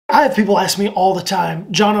I have people ask me all the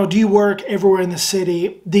time, Jono, do you work everywhere in the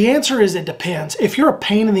city? The answer is it depends. If you're a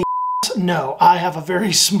pain in the ass, no, I have a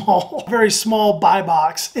very small buy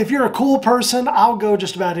box. If you're a cool person, I'll go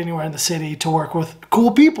just about anywhere in the city to work with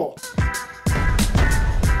cool people.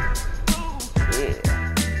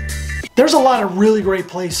 There's a lot of really great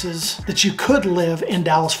places that you could live in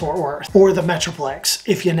Dallas-Fort Worth or the Metroplex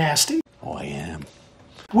if you're nasty. Oh, I am.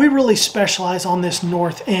 We really specialize on this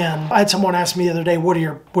north end. I had someone ask me the other day, what are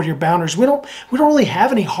your boundaries? We don't really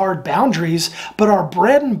have any hard boundaries, but our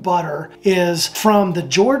bread and butter is from the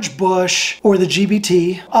George Bush or the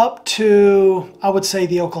GBT up to, I would say,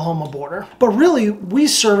 the Oklahoma border. But really, we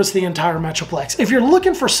service the entire Metroplex. If you're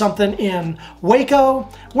looking for something in Waco,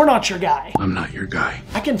 we're not your guy. I'm not your guy.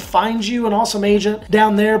 I can find you an awesome agent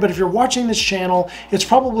down there, but if you're watching this channel, it's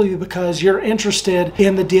probably because you're interested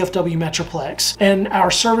in the DFW Metroplex. And our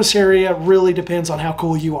service area really depends on how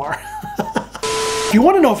cool you are. If you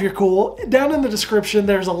want to know if you're cool, down in the description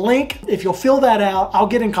there's a link. If you'll fill that out, I'll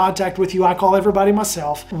get in contact with you. I call everybody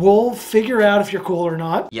myself. We'll figure out if you're cool or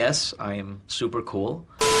not. Yes, I am super cool.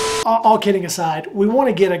 All kidding aside, we want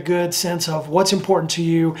to get a good sense of what's important to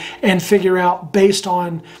you and figure out based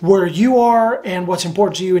on where you are and what's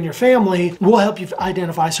important to you and your family, we'll help you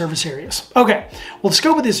identify service areas. Okay, well, the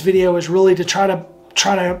scope of this video is really to try to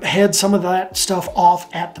head some of that stuff off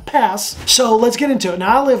at the pass. So let's get into it.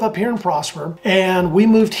 Now I live up here in Prosper and we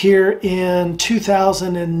moved here in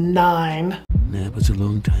 2009. That was a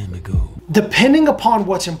long time ago. Depending upon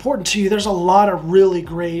what's important to you, there's a lot of really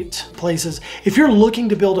great places. If you're looking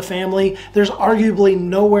to build a family, there's arguably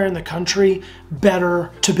nowhere in the country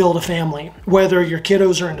better to build a family. Whether your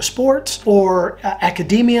kiddos are into sports or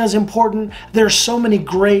academia is important, there's so many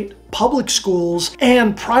great public schools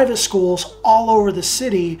and private schools all over the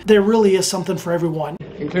city. There really is something for everyone.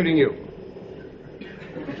 Including you.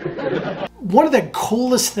 One of the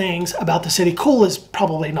coolest things about the city, cool is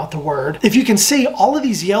probably not the word. If you can see, all of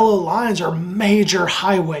these yellow lines are major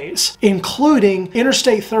highways, including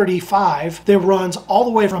Interstate 35 that runs all the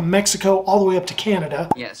way from Mexico all the way up to Canada.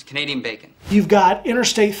 Yes, Canadian bacon. You've got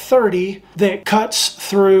Interstate 30 that cuts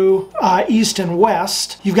through east and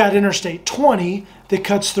west. You've got Interstate 20 that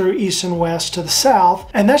cuts through east and west to the south,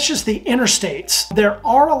 and that's just the interstates. There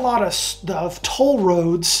are a lot of toll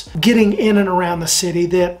roads getting in and around the city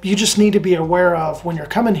that you just need to be aware of when you're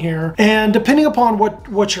coming here. And depending upon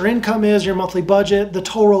what your income is, your monthly budget, the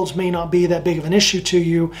toll roads may not be that big of an issue to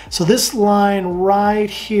you. So this line right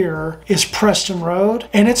here is Preston Road,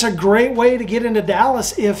 and it's a great way to get into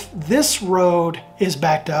Dallas if this road is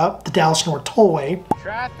backed up, the Dallas North Tollway.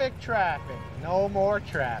 Traffic, no more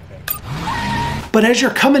traffic. But as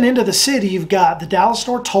you're coming into the city, you've got the Dallas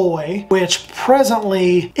North Tollway, which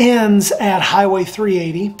presently ends at Highway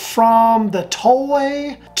 380. From the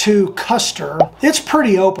tollway to Custer, it's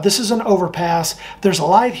pretty open. This is an overpass. There's a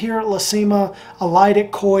light here at La Cima, a light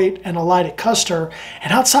at Coit, and a light at Custer.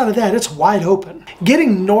 And outside of that, it's wide open.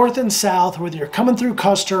 Getting north and south, whether you're coming through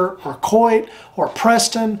Custer or Coit or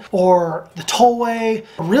Preston or the tollway,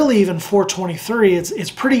 or really even 423,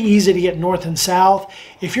 it's pretty easy to get north and south.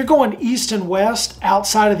 If you're going east and west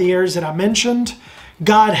outside of the areas that I mentioned,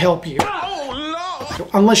 God help you.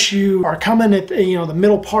 Unless you are coming at the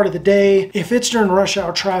middle part of the day, if it's during rush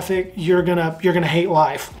hour traffic, you're gonna hate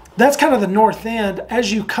life. That's kind of the north end.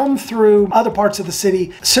 As you come through other parts of the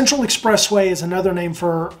city, Central Expressway is another name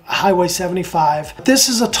for Highway 75. This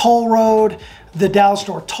is a toll road. The Dallas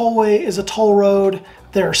North Tollway is a toll road.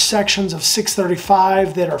 There are sections of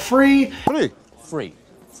 635 that are free. Free.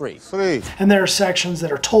 And there are sections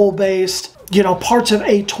that are toll-based. You know, parts of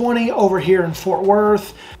 820 over here in Fort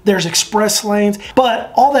Worth. There's express lanes.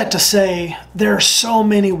 But all that to say, there are so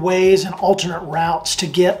many ways and alternate routes to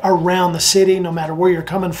get around the city, no matter where you're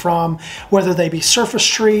coming from, whether they be surface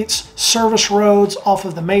streets, service roads off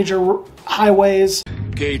of the major highways.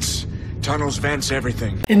 Gates, tunnels, vents,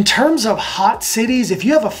 everything. In terms of hot cities, if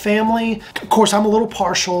you have a family, of course I'm a little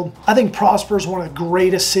partial. I think Prosper is one of the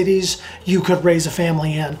greatest cities you could raise a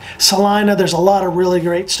family in. Salina, there's a lot of really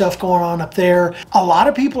great stuff going on up there. A lot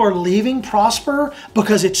of people are leaving Prosper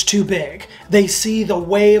because it's too big. They see the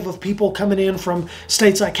wave of people coming in from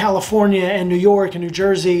states like California and New York and New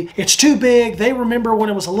Jersey. It's too big. They remember when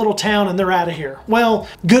it was a little town and they're out of here. Well,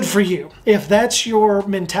 good for you. If that's your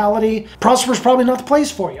mentality, Prosper's probably not the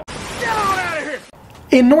place for you.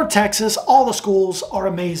 In North Texas, all the schools are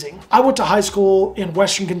amazing. I went to high school in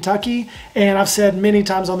Western Kentucky, and I've said many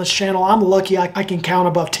times on this channel, I'm lucky I can count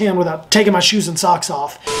above 10 without taking my shoes and socks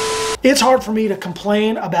off. It's hard for me to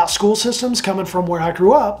complain about school systems coming from where I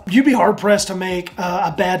grew up. You'd be hard pressed to make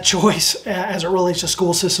a bad choice as it relates to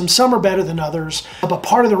school systems. Some are better than others, but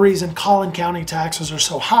part of the reason Collin County taxes are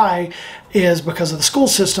so high is because of the school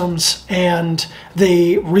systems and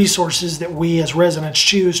the resources that we as residents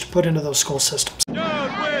choose to put into those school systems.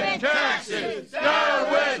 Down with taxes!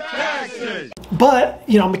 Down with taxes! But,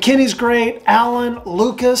 you know, McKinney's great. Allen,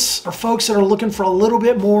 Lucas are folks that are looking for a little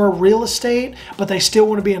bit more real estate, but they still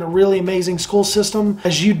want to be in a really amazing school system.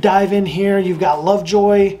 As you dive in here, you've got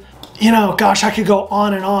Lovejoy. You know, gosh, I could go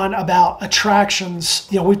on and on about attractions.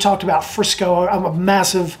 You know, we talked about Frisco. I'm a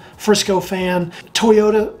massive Frisco fan.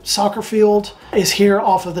 Toyota soccer field is here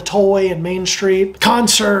off of the Tollway and Main Street.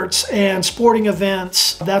 Concerts and sporting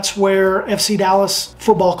events. That's where FC Dallas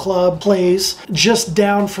Football Club plays. Just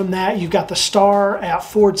down from that, you've got the Star at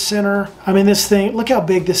Ford Center. I mean, this thing, look how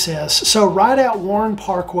big this is. So right at Warren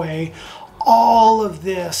Parkway, all of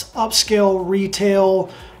this upscale retail,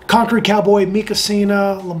 Concrete Cowboy,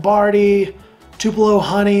 Mikasina, Lombardi, Tupelo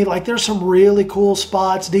Honey. Like, there's some really cool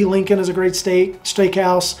spots. D. Lincoln is a great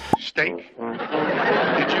steakhouse. Steak?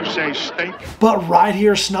 Did you say steak? But right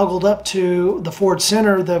here, snuggled up to the Ford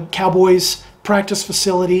Center, the Cowboys practice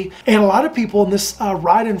facility. And a lot of people in this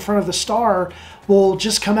right in front of the Star will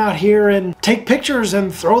just come out here and take pictures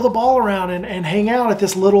and throw the ball around and hang out at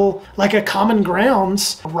this little, like a common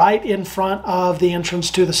grounds right in front of the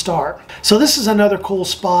entrance to the Star. So this is another cool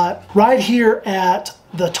spot. Right here at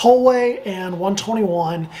the Tollway and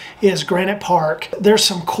 121 is Granite Park. There's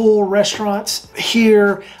some cool restaurants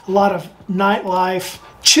here, a lot of nightlife,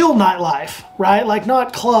 chill nightlife, right? Like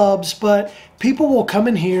not clubs, but people will come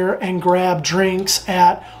in here and grab drinks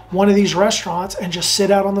at one of these restaurants and just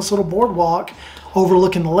sit out on this little boardwalk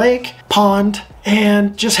overlooking the lake, pond,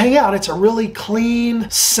 and just hang out. It's a really clean,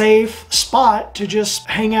 safe spot to just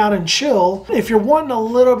hang out and chill. If you're wanting a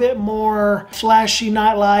little bit more flashy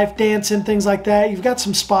nightlife, dancing, things like that, you've got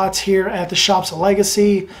some spots here at the Shops of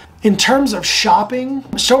Legacy. In terms of shopping,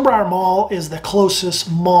 Stonebriar Mall is the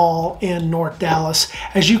closest mall in North Dallas.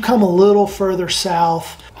 As you come a little further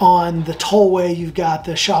south on the Tollway, you've got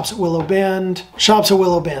the Shops at Willow Bend. Shops at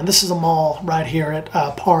Willow Bend. This is a mall right here at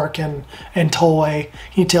Park and Tollway.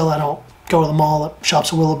 You can tell I don't go to the mall at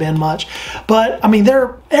Shops at Willow Bend much. But, I mean,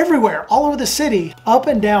 they're everywhere, all over the city, up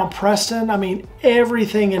and down Preston. I mean,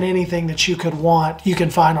 everything and anything that you could want, you can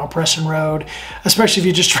find on Preston Road, especially if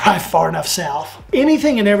you just drive far enough south.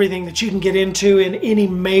 Anything and everything that you can get into in any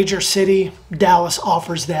major city, Dallas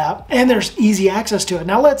offers that. And there's easy access to it.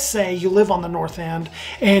 Now, let's say you live on the north end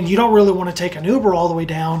and you don't really want to take an Uber all the way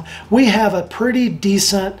down. We have a pretty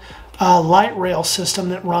decent light rail system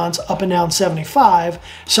that runs up and down 75.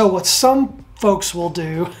 So what some folks will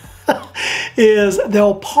do is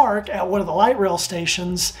they'll park at one of the light rail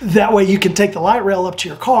stations. That way you can take the light rail up to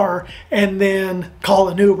your car and then call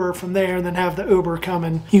an Uber from there and then have the Uber come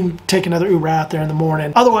and you can take another Uber out there in the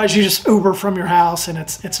morning. Otherwise you just Uber from your house and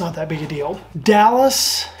it's not that big a deal.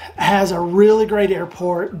 Dallas has a really great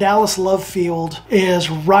airport. Dallas Love Field is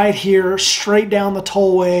right here, straight down the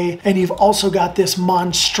Tollway, and you've also got this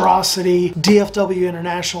monstrosity DFW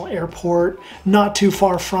International Airport not too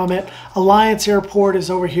far from it. Alliance Airport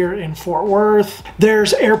is over here in Fort Worth.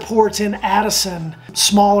 There's airports in Addison,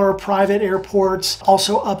 smaller private airports,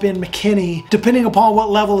 also up in McKinney. Depending upon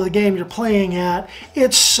what level of the game you're playing at,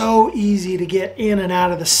 it's so easy to get in and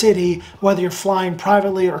out of the city, whether you're flying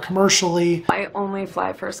privately or commercially. I only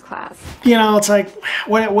fly first class. You know, it's like,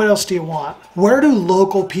 what else do you want? Where do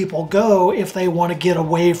local people go if they want to get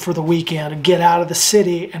away for the weekend and get out of the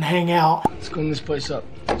city and hang out? Let's clean this place up.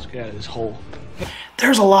 Let's get out of this hole.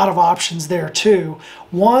 There's a lot of options there too.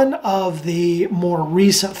 One of the more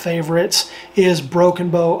recent favorites is Broken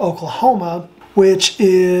Bow, Oklahoma, which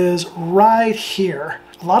is right here.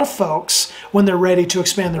 A lot of folks, when they're ready to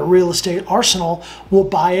expand their real estate arsenal, will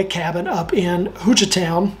buy a cabin up in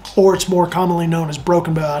Hochatown, or it's more commonly known as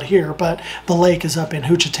Broken Bow out here, but the lake is up in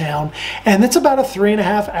Hochatown. And it's about a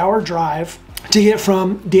 3.5-hour drive to get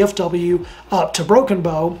from DFW up to Broken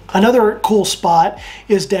Bow. Another cool spot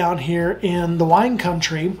is down here in the wine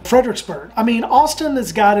country, Fredericksburg. I mean, Austin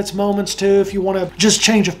has got its moments too if you want to just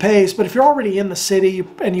change of pace, but if you're already in the city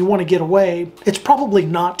and you want to get away, it's probably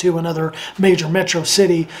not to another major metro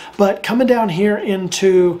city, but coming down here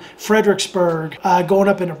into Fredericksburg, going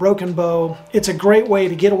up into Broken Bow, it's a great way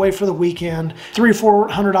to get away for the weekend. $300 or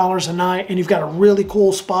 $400 a night, and you've got a really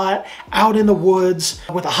cool spot out in the woods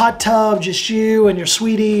with a hot tub, just you and your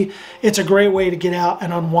sweetie. It's a great way to get out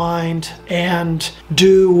and unwind and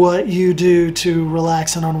do what you do to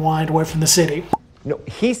relax and unwind away from the city. No,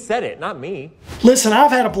 he said it, not me. Listen,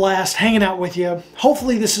 I've had a blast hanging out with you.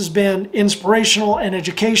 Hopefully this has been inspirational and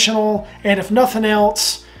educational, and if nothing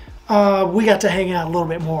else, we got to hang out a little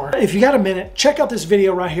bit more. If you got a minute, check out this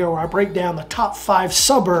video right here where I break down the top 5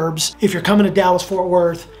 suburbs if you're coming to Dallas-Fort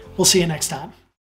Worth. We'll see you next time.